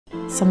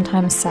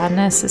sometimes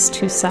sadness is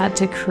too sad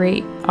to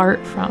create art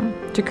from,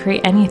 to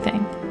create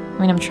anything. I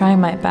mean, I'm trying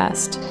my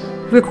best.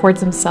 Who records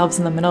themselves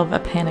in the middle of a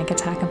panic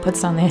attack and puts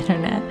it on the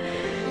internet?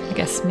 I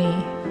guess me.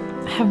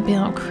 I haven't been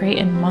able to create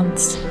in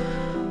months.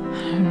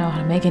 I don't know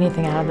how to make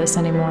anything out of this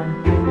anymore.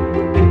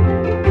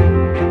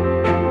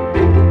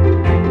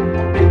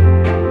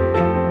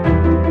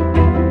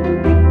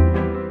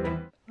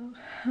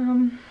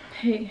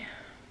 Hey.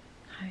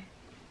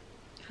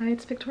 Hi,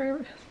 it's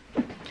Victoria.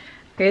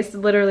 Okay, it's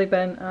literally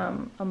been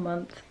a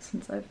month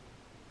since I've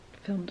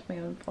filmed my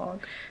own vlog.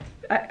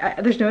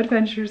 There's no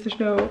adventures,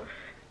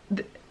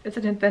 it's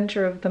an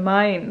adventure of the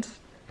mind.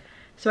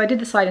 So I did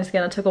the sliding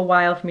scale. It took a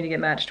while for me to get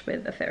matched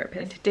with a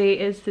therapist. Today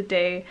is the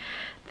day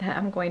that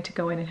I'm going to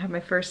go in and have my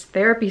first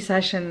therapy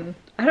session.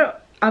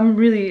 I'm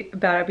really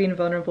bad at being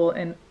vulnerable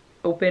and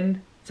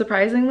open,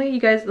 surprisingly. You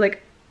guys,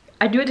 like,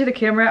 I do it to the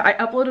camera, I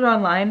upload it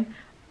online,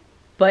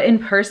 but in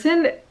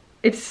person,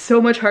 it's so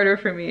much harder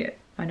for me.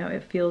 I know I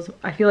feel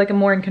like I'm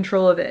more in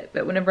control of it,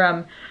 but whenever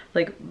I'm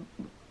like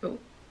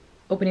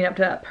opening up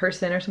to that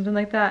person or something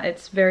like that,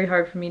 it's very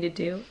hard for me to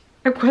do.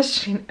 I'm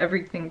questioning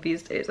everything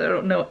these days. I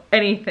don't know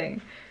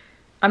anything.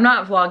 I'm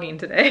not vlogging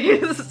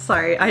today.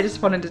 Sorry, I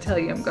just wanted to tell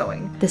you I'm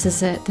going. This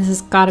is it. This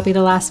has got to be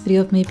the last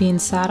video of me being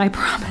sad. I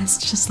promise.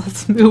 Just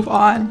let's move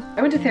on.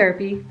 I went to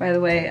therapy, by the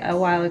way, a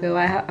while ago.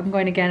 I'm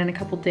going again in a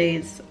couple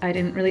days. I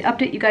didn't really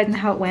update you guys on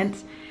how it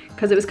went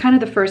because it was kind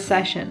of the first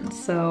session,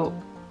 so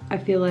I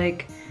feel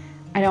like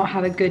I don't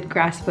have a good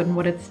grasp on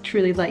what it's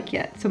truly like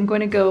yet. So I'm going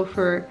to go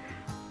for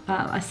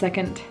a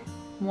second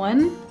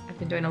one. I've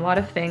been doing a lot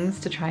of things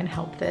to try and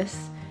help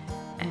this,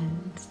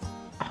 and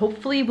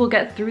hopefully we'll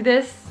get through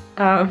this.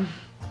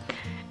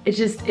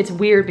 It's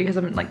weird because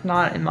I'm like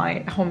not in my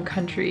home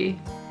country.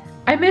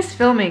 I miss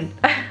filming.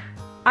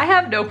 I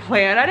have no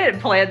plan. I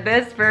didn't plan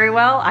this very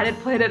well. I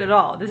didn't plan it at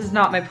all. This is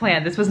not my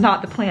plan. This was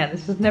not the plan.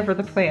 This was never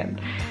the plan.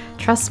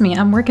 Trust me,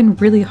 I'm working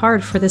really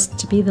hard for this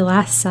to be the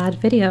last sad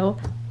video.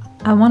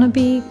 I want to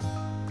be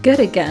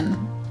good again.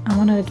 I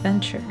want an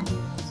adventure. I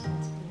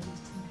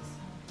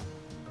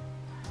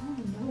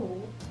don't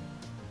know.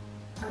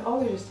 I've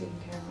always just taken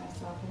care of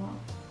myself.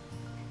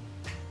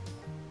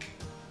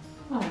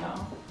 I don't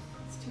know.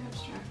 It's too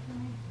abstract for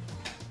me.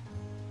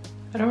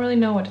 I don't really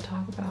know what to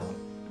talk about.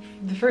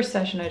 The first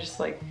session I just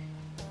like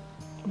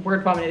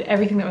word vomited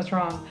everything that was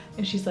wrong,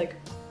 and she's like,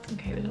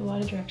 okay, there's a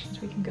lot of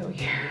directions we can go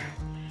here.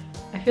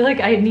 I feel like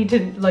I need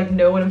to like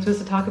know what I'm supposed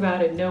to talk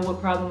about and know what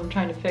problem I'm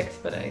trying to fix,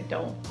 but I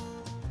don't.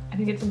 I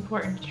think it's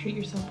important to treat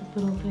yourself with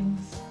little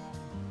things.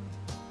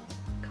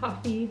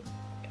 Coffee,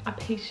 a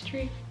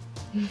pastry.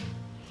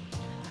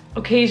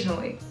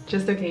 Occasionally,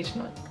 just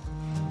occasionally.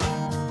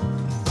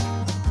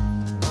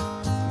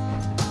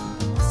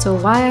 So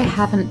why I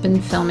haven't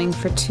been filming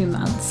for 2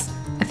 months?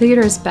 I figured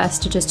it was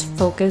best to just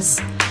focus,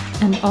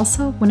 and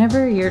also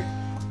whenever you're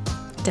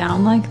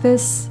down like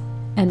this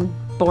and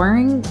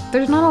boring,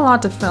 there's not a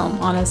lot to film,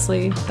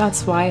 honestly.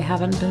 That's why I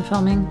haven't been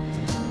filming.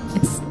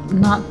 It's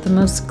not the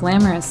most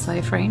glamorous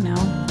life right now.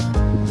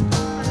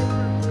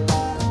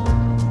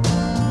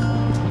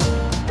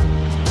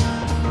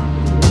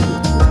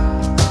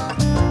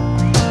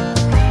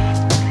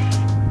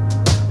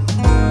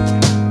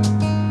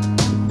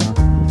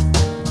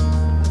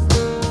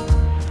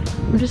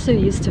 I'm just so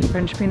used to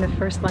French being the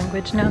first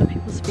language now that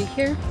people speak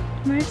here.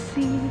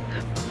 Merci.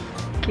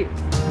 Cute.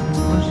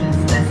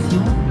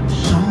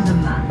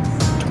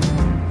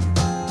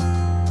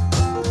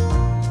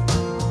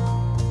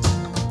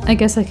 I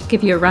guess I could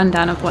give you a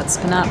rundown of what's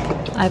been up.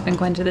 I've been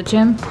going to the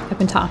gym, I've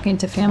been talking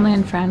to family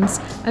and friends,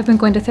 I've been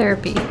going to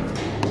therapy.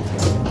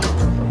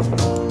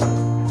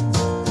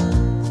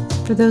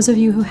 For those of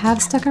you who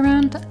have stuck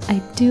around,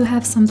 I do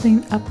have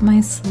something up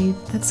my sleeve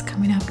that's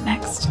coming up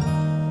next.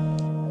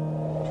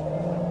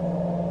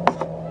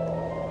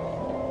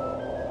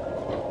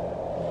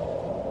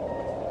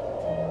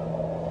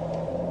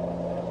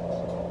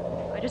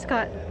 I just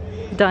got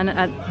done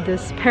at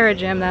this para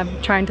gym that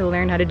I'm trying to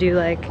learn how to do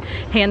like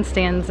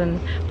handstands and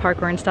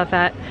parkour and stuff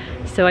at.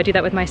 So I do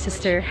that with my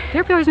sister.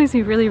 Therapy always makes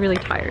me really, really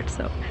tired.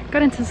 So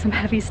got into some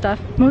heavy stuff.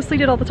 Mostly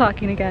did all the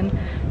talking again.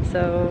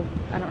 So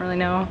I don't really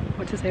know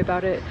what to say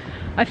about it.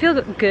 I feel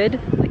good,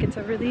 like it's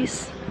a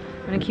release.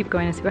 I'm gonna keep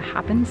going and see what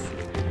happens.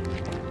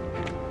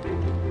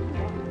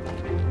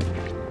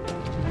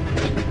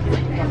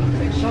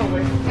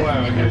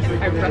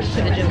 I rushed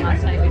to the gym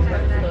last night before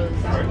it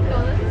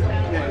closed.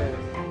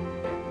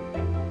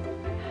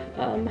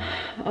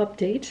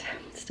 Update,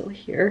 still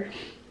here.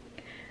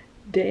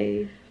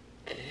 Day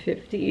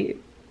 50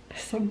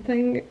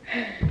 something.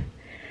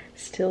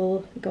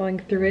 Still going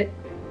through it.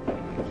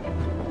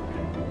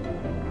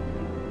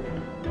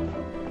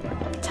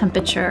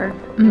 Temperature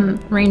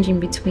ranging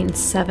between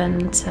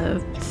 7 to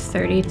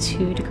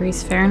 32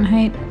 degrees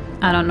Fahrenheit.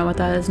 I don't know what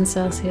that is in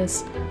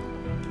Celsius.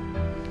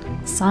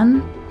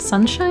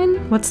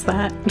 Sunshine? What's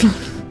that?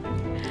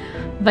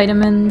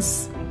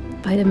 Vitamins,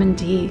 vitamin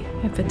D.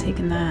 I've been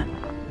taking that.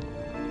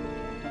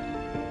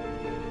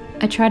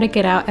 I try to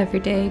get out every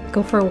day,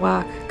 go for a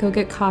walk, go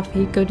get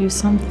coffee, go do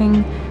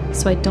something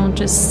so I don't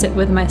just sit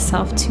with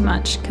myself too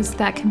much, because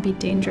that can be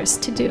dangerous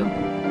to do.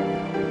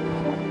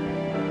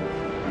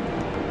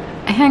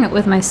 I hang out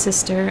with my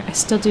sister. I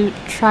still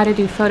try to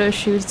do photo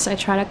shoots. I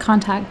try to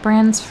contact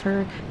brands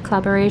for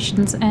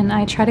collaborations, and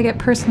I try to get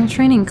personal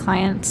training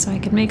clients so I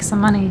can make some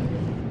money.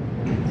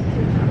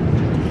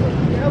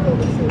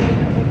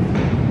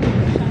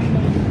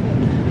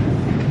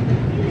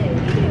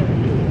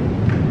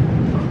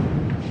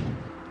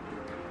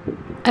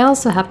 I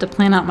also have to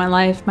plan out my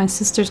life. My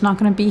sister's not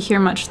going to be here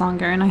much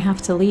longer and I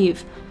have to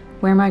leave.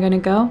 Where am I going to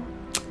go?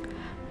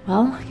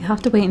 Well, you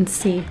have to wait and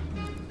see,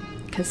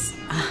 because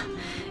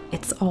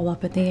it's all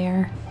up in the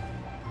air.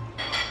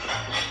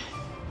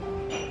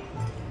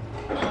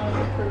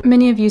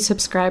 Many of you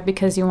subscribe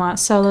because you want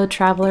solo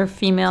traveler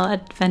female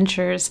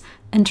adventures,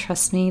 and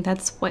trust me,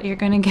 that's what you're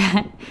gonna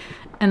get.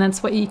 And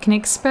that's what you can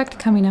expect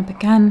coming up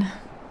again.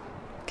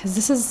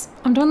 Because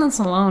I'm doing this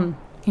alone,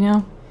 you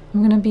know?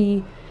 I'm gonna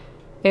be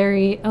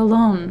very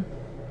alone,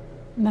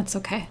 and that's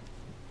okay.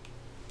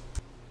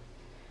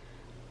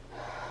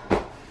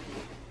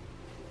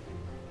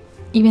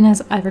 Even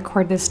as I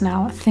record this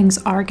now, things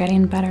are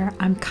getting better.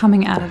 I'm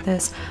coming out of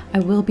this. I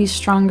will be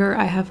stronger.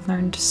 I have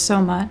learned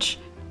so much.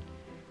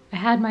 I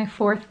had my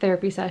 4th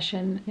therapy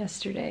session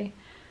yesterday.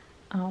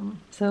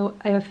 So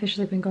I've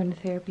officially been going to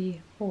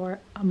therapy for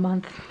a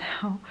month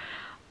now.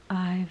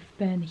 I've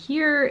been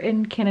here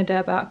in Canada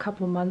about a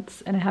couple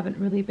months and I haven't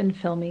really been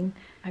filming.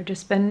 I've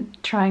just been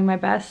trying my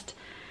best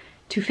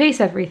to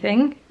face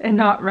everything and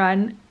not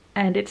run,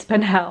 and it's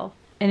been hell.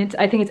 And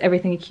I think it's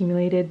everything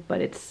accumulated,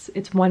 but it's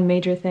one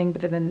major thing, but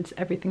then it's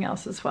everything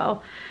else as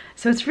well.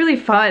 So it's really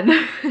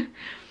fun.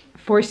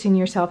 Forcing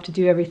yourself to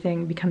do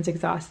everything becomes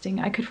exhausting.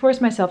 I could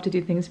force myself to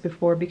do things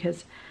before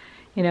because,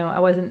 you know, I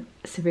wasn't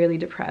severely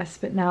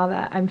depressed, but now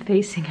that I'm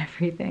facing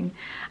everything,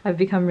 I've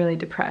become really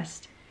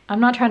depressed.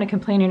 I'm not trying to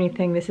complain or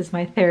anything. This is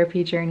my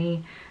therapy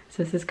journey.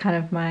 So this is kind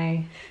of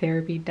my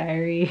therapy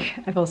diary.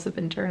 I've also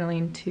been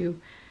journaling too.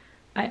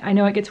 I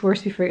know it gets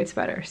worse before it gets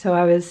better. So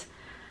I was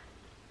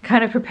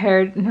kind of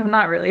prepared. No,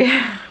 not really.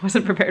 I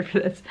wasn't prepared for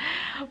this.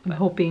 I'm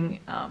hoping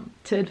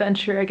to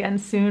adventure again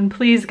soon.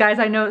 Please, guys,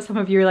 I know some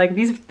of you are like,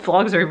 these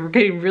vlogs are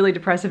getting really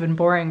depressive and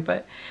boring,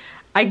 but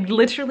I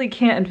literally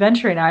can't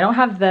adventure right now. I don't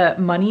have the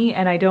money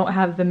and I don't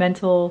have the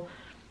mental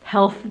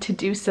health to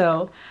do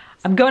so.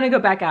 I'm going to go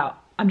back out.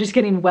 I'm just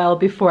getting well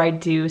before I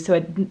do, so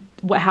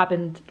what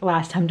happened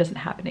last time doesn't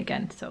happen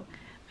again. So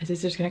my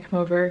sister's gonna come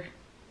over.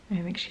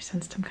 I think she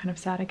sensed I'm kind of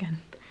sad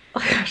again.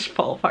 I just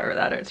fall apart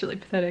without her. It's really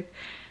pathetic.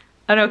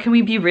 I don't know, can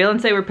we be real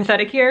and say we're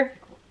pathetic here?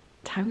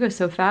 Time goes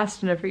so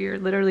fast whenever you're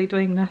literally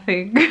doing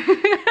nothing.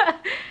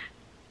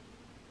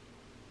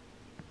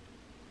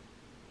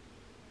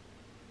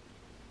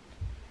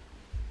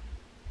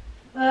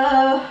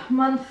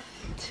 Month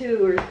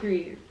 2 or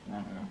 3, I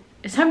don't know.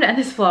 It's time to end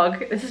this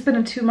vlog. This has been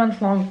a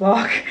 2-month-long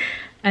vlog,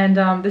 and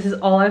this is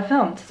all I've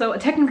filmed. So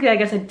technically, I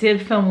guess I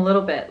did film a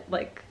little bit,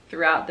 like,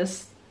 throughout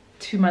this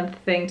 2-month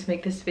thing to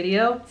make this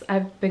video.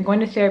 I've been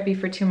going to therapy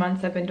for 2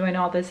 months. I've been doing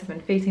all this. I've been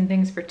facing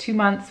things for 2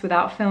 months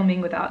without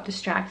filming, without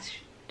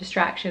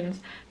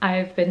distractions.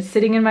 I've been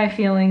sitting in my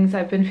feelings.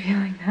 I've been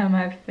feeling them.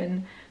 I've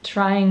been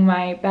trying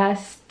my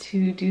best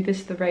to do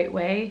this the right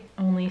way.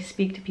 Only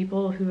speak to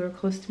people who are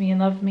close to me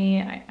and love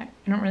me. I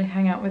don't really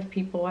hang out with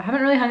people. I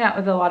haven't really hung out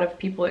with a lot of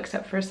people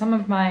except for some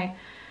of my,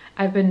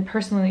 I've been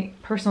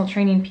personal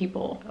training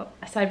people.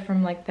 Aside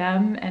from like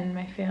them and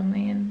my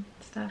family and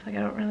stuff, like I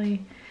don't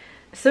really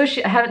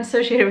I haven't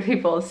associated with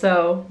people,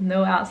 so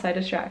no outside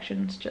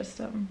distractions.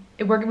 Just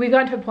we've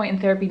gotten to a point in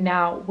therapy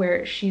now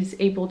where she's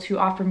able to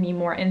offer me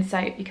more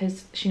insight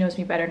because she knows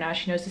me better now.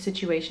 She knows the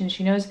situation.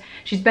 She knows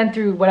she's been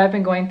through what I've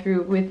been going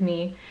through with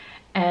me,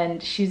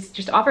 and she's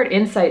just offered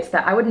insights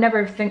that I would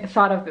never have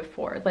thought of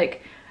before.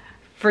 Like,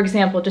 for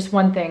example, just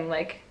one thing,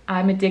 like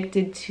I'm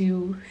addicted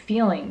to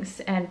feelings,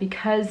 and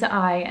because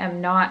I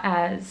am not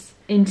as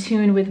in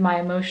tune with my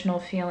emotional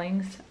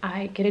feelings,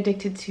 I get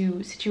addicted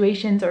to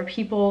situations or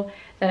people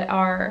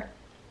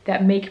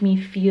that make me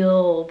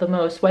feel the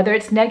most, whether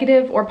it's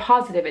negative or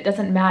positive, it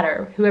doesn't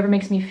matter. Whoever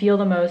makes me feel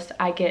the most,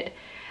 I get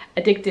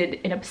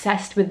addicted and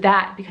obsessed with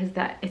that because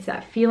it's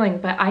that feeling.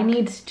 But I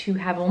need to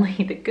have only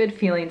the good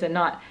feelings and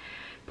not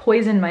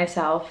poison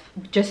myself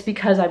just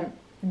because I'm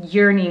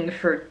yearning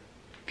for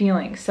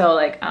feelings. So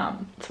like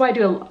that's why I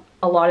do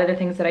a lot of the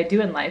things that I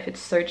do in life. It's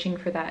searching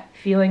for that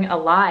feeling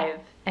alive.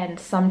 And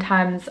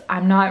sometimes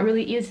I'm not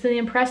really easily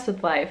impressed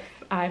with life.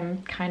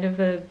 I'm kind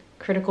of a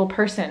critical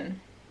person.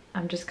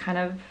 I'm just kind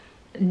of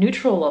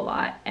neutral a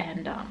lot.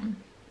 And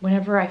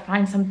whenever I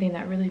find something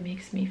that really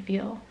makes me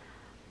feel,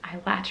 I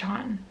latch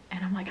on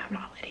and I'm like, I'm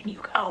not letting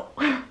you go.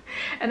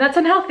 And that's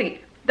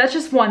unhealthy. That's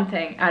just one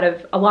thing out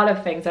of a lot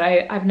of things that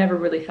I've never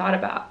really thought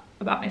about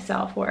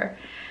myself or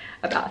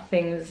about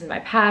things in my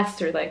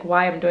past, or like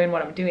why I'm doing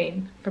what I'm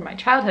doing from my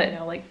childhood. You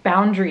know, like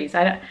boundaries.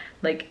 I don't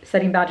like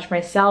setting boundaries for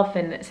myself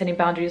and setting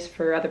boundaries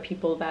for other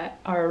people that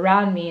are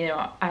around me. You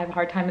know, I have a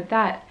hard time with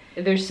that.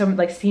 There's some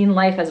like seeing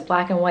life as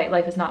black and white.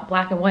 Life is not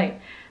black and white.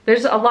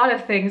 there's a lot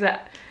of things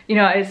that, you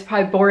know, it's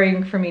probably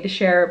boring for me to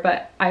share,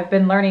 but I've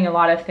been learning a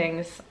lot of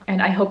things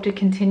and I hope to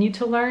continue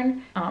to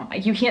learn.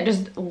 You can't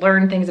just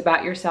learn things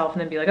about yourself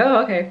and then be like,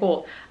 oh, okay,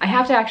 cool. I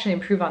have to actually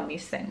improve on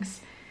these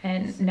things.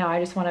 And now I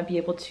just want to be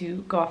able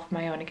to go off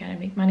my own again and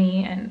make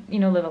money and, you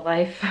know, live a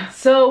life.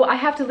 So I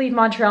have to leave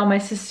Montreal. My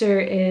sister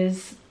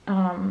is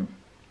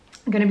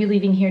gonna be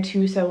leaving here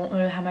too, so I won't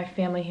really have my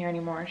family here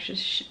anymore.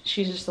 She's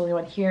just the only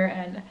one here,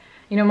 and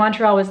you know,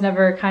 Montreal was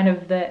never kind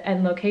of the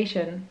end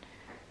location.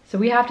 So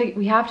we have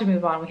to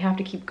move on. We have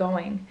to keep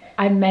going.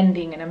 I'm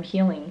mending and I'm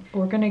healing.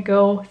 We're gonna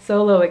go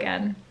solo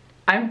again.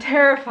 I'm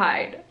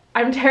terrified.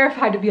 I'm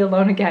terrified to be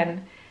alone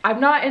again. I'm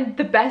not in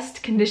the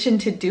best condition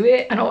to do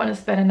it. I don't want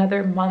to spend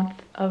another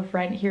month of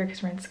rent here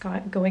because rent's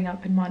going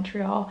up in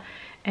Montreal,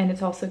 and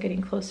it's also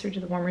getting closer to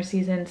the warmer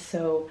season,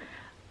 so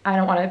I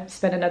don't want to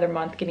spend another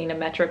month getting a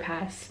Metro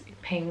Pass,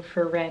 paying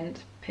for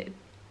rent,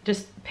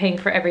 just paying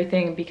for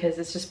everything, because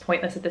it's just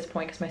pointless at this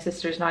point because my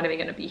sister's not even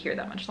going to be here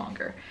that much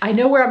longer. I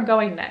know where I'm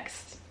going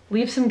next.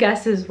 Leave some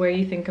guesses where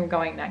you think I'm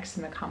going next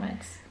in the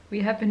comments.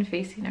 We have been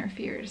facing our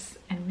fears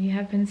and we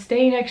have been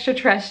staying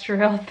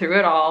extraterrestrial through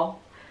it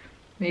all.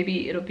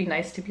 Maybe it'll be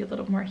nice to be a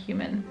little more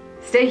human.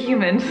 Stay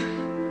human.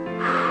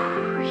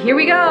 Here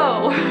we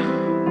go.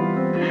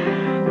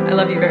 I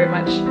love you very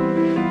much.